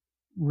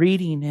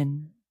reading,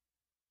 and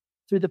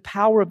through the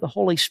power of the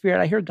Holy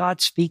Spirit, I hear God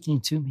speaking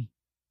to me.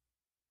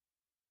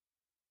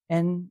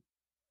 And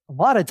a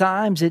lot of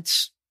times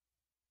it's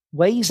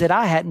ways that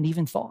I hadn't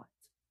even thought.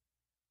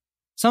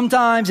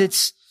 Sometimes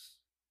it's,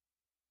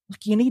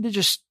 look, you need to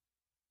just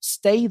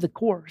stay the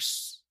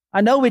course. I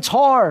know it's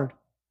hard.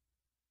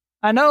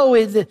 I know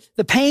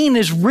the pain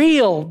is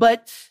real,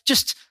 but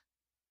just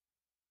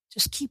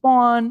keep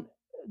on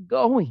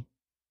going.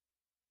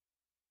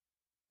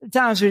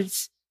 Sometimes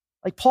it's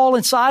like Paul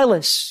and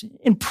Silas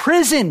in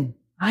prison.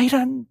 I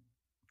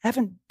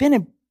haven't been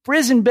in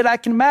prison, but I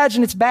can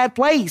imagine it's a bad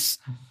place.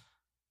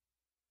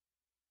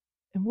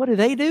 And what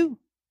do?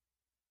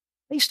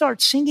 They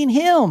start singing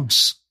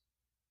hymns.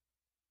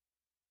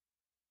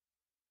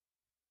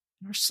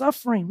 In our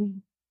suffering, we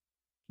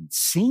can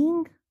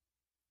sing.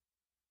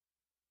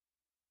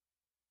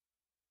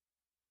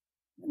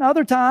 And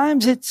other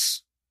times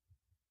it's,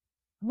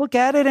 look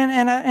at it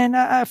and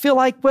I feel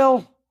like,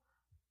 well,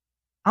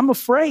 I'm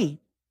afraid.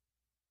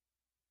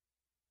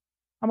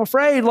 I'm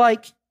afraid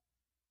like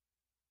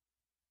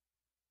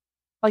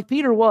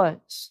Peter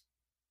was.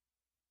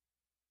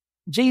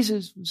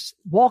 Jesus was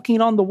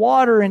walking on the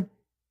water and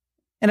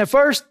at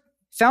first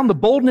found the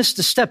boldness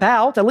to step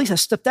out. At least I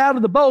stepped out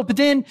of the boat, but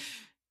then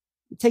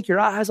you take your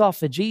eyes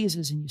off of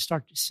Jesus and you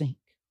start to sink.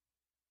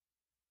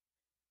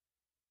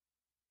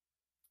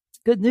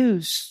 It's good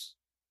news.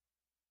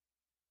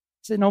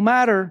 It's that no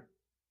matter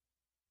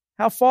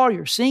how far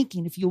you're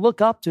sinking, if you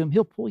look up to him,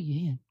 he'll pull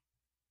you in.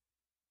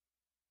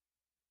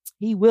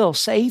 He will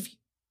save you.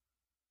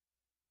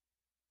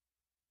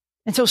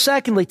 And so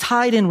secondly,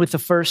 tied in with the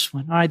first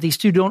one, all right, these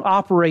two don't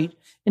operate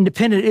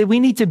independently. We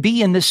need to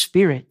be in the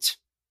Spirit.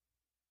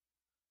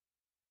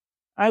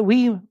 All right,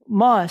 we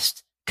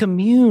must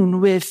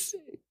commune with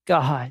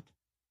God.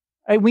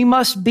 All right, we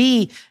must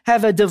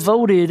have a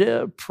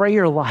devoted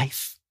prayer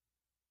life.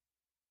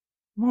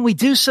 When we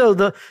do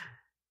so,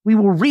 we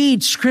will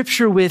read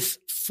Scripture with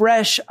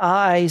fresh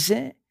eyes,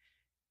 and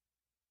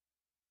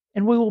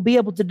we will be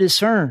able to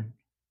discern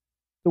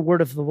the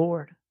word of the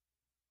Lord.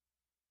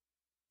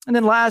 And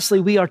then lastly,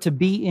 we are to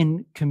be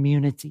in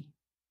community.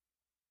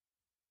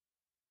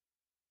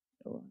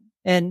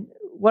 And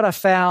what I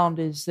found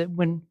is that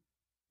when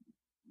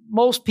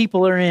most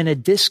people are in a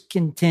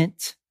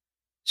discontent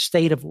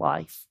state of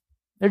life,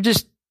 they're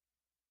just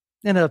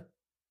in a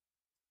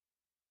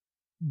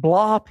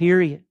blah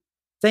period.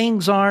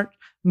 Things aren't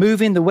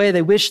moving the way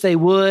they wish they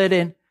would.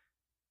 And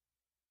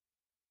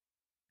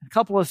a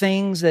couple of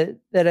things that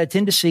I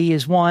tend to see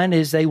is, one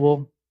is they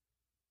will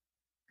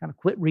kind of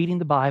quit reading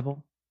the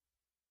Bible,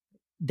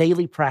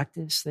 daily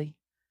practice. They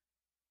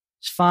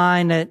just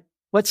find that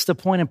what's the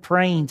point of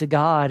praying to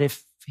God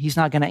if he's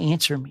not going to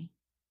answer me?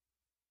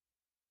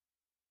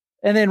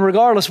 And then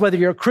regardless whether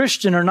you're a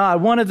Christian or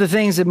not, one of the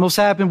things that most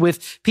happen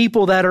with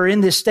people that are in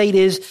this state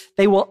is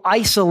they will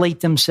isolate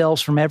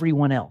themselves from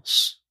everyone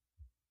else.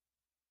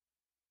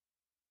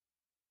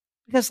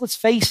 Because let's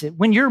face it,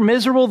 when you're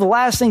miserable, the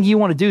last thing you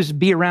want to do is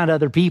be around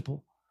other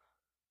people.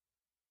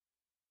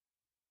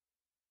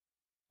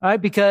 All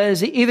right,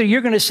 because either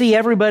you're going to see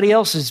everybody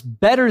else is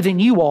better than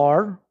you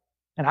are,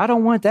 and I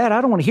don't want that.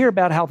 I don't want to hear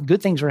about how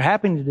good things are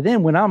happening to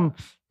them when I'm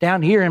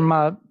down here in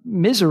my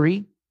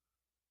misery.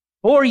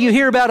 Or you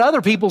hear about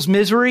other people's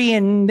misery,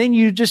 and then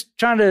you just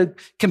trying to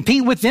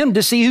compete with them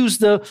to see who's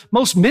the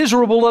most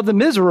miserable of the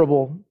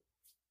miserable.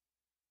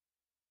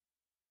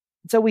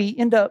 So we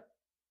end up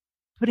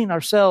putting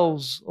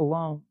ourselves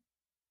alone.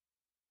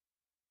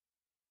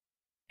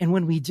 And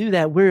when we do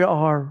that, we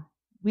are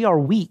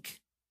weak.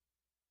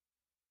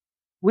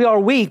 We are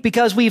weak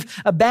because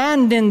we've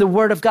abandoned the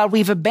Word of God.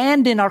 We've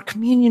abandoned our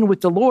communion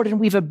with the Lord, and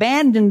we've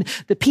abandoned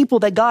the people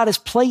that God has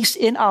placed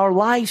in our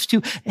lives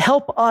to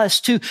help us,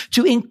 to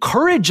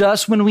encourage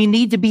us when we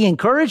need to be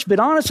encouraged,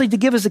 but honestly, to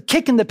give us a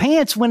kick in the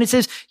pants when it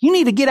says, you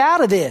need to get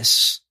out of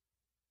this.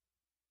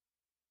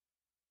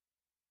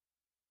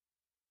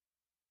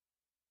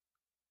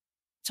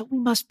 So we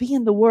must be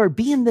in the Word,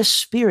 be in the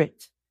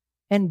Spirit,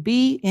 and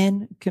be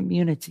in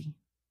community.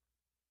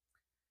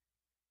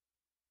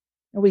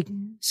 And we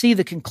see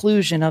the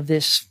conclusion of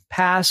this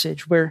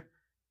passage where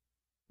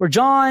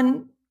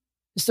John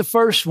is the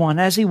first one,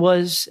 as he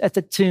was at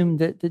the tomb,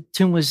 the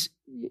tomb was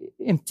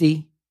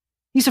empty.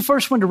 He's the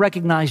first one to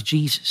recognize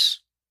Jesus.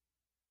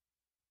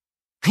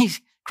 He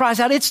cries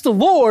out, "It's the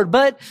Lord,"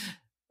 but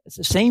it's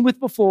the same with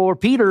before.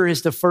 Peter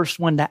is the first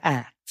one to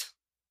act.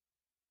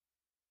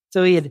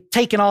 So he had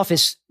taken off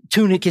his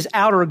tunic, his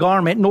outer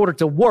garment, in order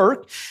to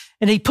work,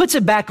 and he puts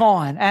it back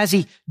on as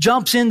he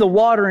jumps in the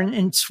water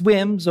and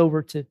swims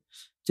over to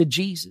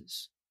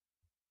Jesus.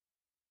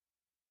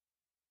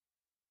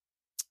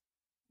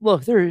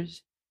 Look,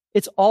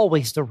 it's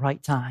always the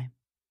right time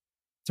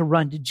to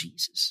run to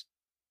Jesus.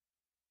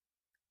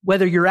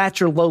 Whether you're at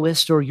your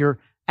lowest or you're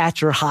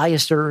at your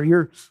highest or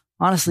you're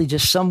honestly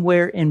just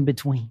somewhere in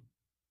between.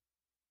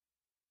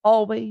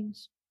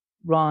 Always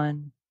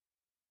run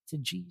to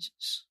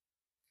Jesus.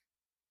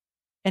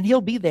 And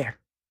He'll be there.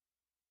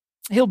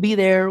 He'll be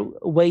there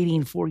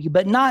waiting for you,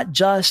 but not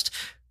just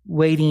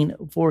waiting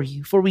for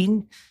you. For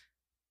we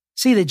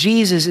see that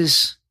Jesus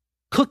is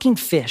cooking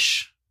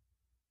fish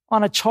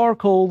on a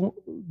charcoal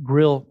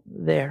grill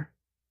there.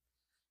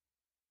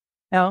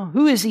 Now,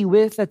 who is He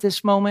with at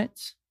this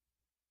moment?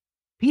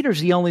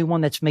 Peter's the only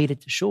one that's made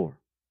it to shore.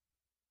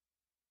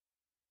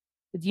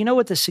 But do you know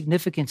what the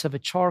significance of a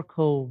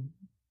charcoal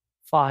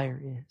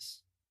fire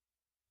is?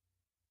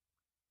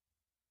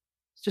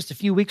 It's just a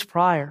few weeks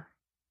prior,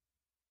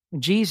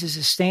 when Jesus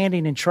is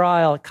standing in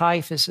trial at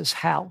Caiaphas'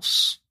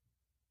 house,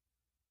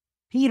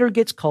 Peter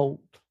gets cold,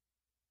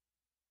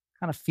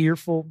 kind of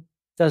fearful,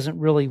 doesn't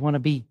really want to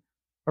be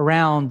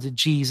around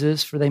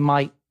Jesus, for they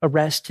might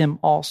arrest him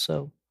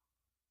also.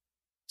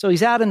 So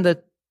he's out in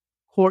the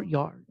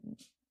courtyard.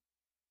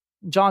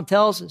 John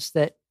tells us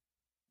that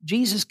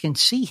Jesus can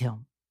see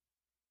him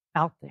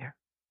out there.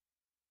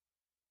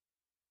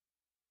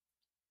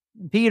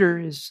 And Peter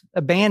has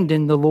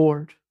abandoned the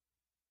Lord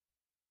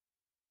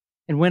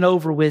and went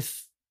over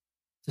with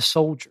the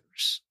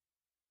soldiers,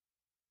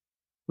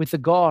 with the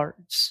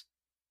guards,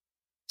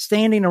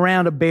 standing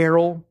around a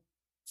barrel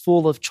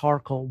full of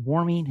charcoal,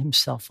 warming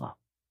himself up.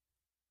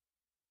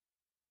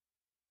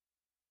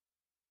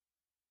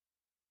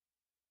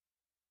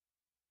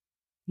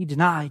 He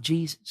denied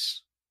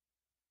Jesus.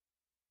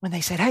 When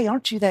they said, "Hey,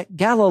 aren't you that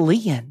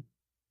Galilean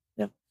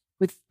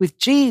with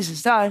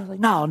Jesus?" I was like,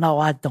 no,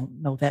 I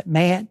don't know that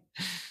man.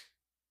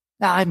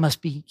 I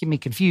must be getting me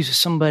confused with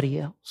somebody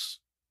else.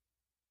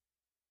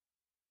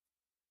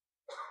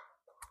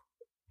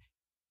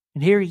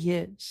 And here he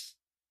is,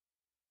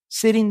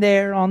 sitting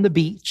there on the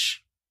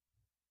beach,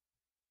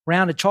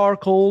 around a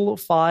charcoal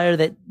fire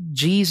that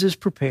Jesus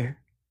prepared,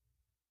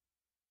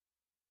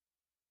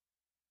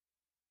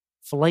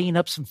 filleting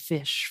up some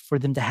fish for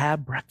them to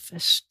have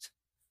breakfast.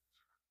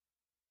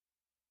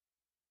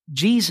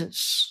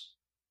 Jesus,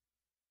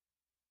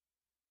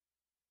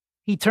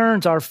 He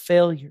turns our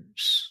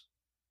failures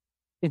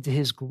into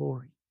His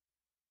glory.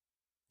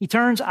 He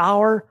turns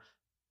our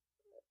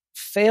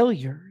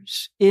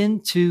failures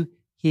into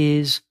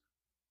His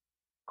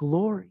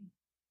glory.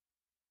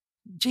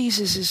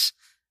 Jesus is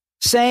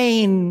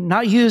saying,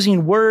 not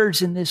using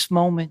words in this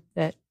moment,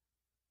 that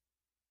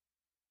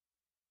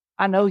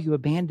I know you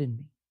abandoned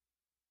me.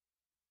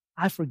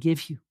 I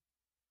forgive you.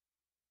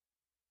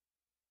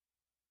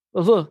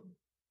 But look,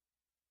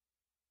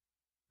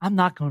 I'm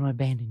not going to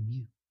abandon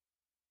you. In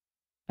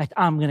fact,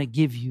 I'm going to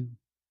give you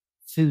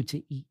food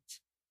to eat.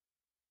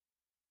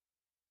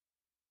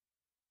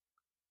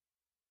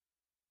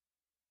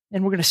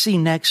 And we're going to see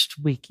next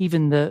week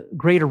even the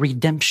greater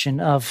redemption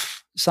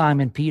of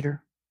Simon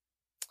Peter.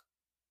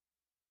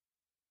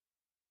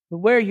 But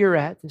where you're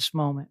at this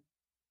moment,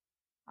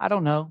 I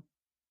don't know.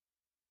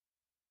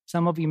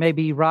 Some of you may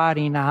be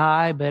riding a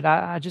high, but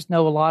I just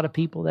know a lot of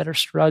people that are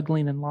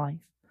struggling in life.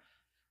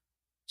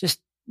 Just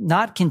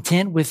not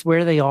content with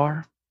where they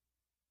are,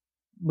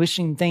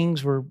 wishing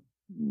things were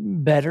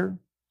better,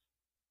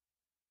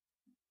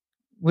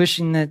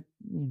 wishing that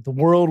the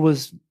world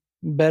was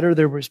better,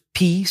 there was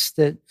peace,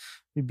 that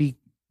we'd be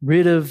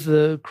rid of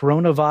the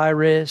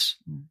coronavirus.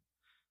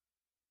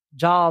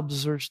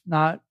 Jobs are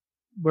not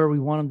where we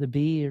want them to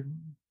be. Or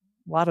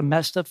a lot of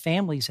messed up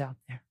families out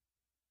there.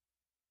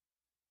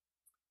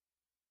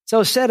 So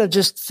instead of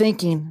just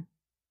thinking,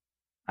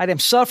 I'm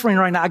suffering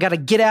right now, I got to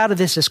get out of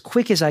this as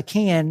quick as I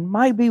can,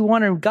 might be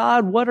wondering,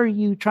 God, what are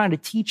you trying to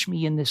teach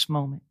me in this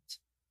moment?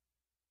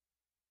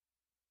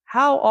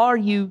 How are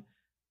you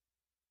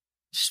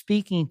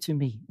speaking to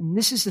me? And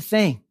this is the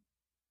thing.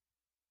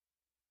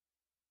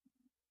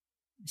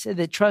 He said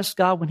that trust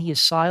God when He is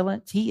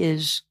silent.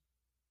 He's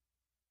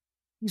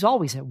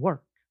always at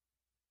work.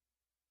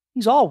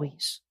 He's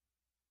always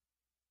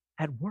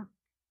at work.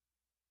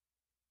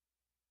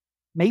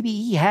 Maybe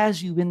He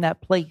has you in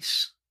that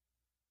place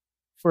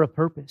for a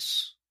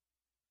purpose.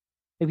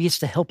 Maybe it's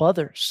to help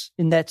others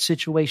in that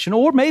situation.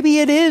 Or maybe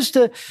it is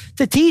to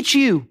teach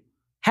you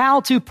how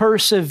to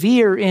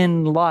persevere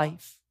in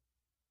life.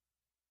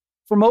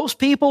 For most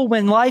people,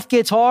 when life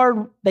gets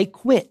hard, they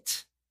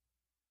quit.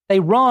 They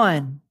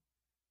run.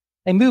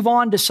 They move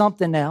on to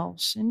something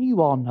else. And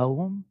you all know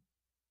them.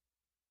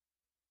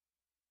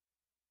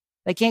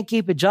 They can't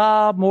keep a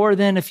job more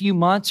than a few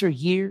months or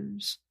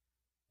years.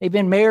 They've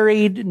been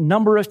married a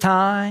number of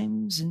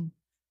times and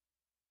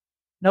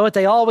know what?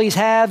 They always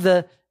have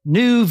the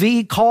new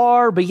V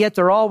car, but yet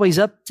they're always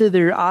up to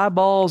their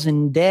eyeballs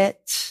in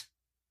debt.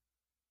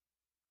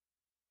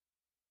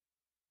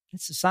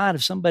 It's a sign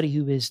of somebody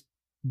who is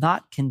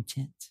not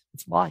content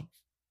with life.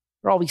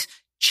 They're always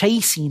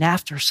chasing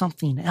after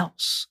something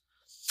else.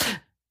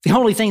 The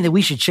only thing that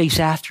we should chase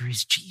after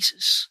is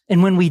Jesus.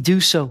 And when we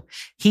do so,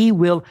 He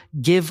will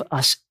give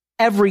us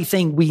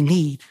everything we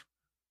need.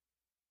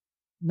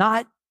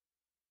 Not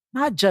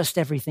just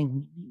everything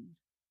we need.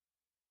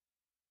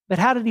 But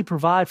how did He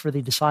provide for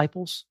the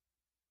disciples?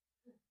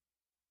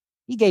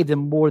 He gave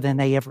them more than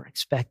they ever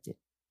expected.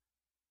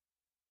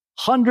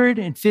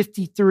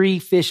 153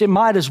 fish. It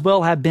might as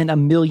well have been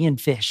 1 million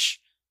fish.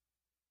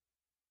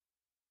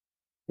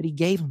 But He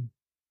gave them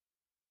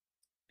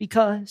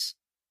because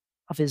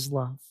of His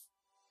love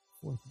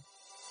for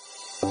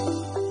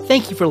them.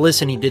 Thank you for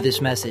listening to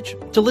this message.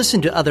 To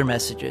listen to other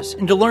messages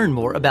and to learn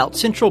more about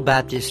Central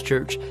Baptist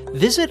Church,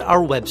 visit our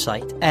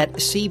website at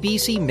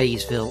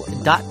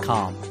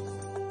cbcmaysville.com.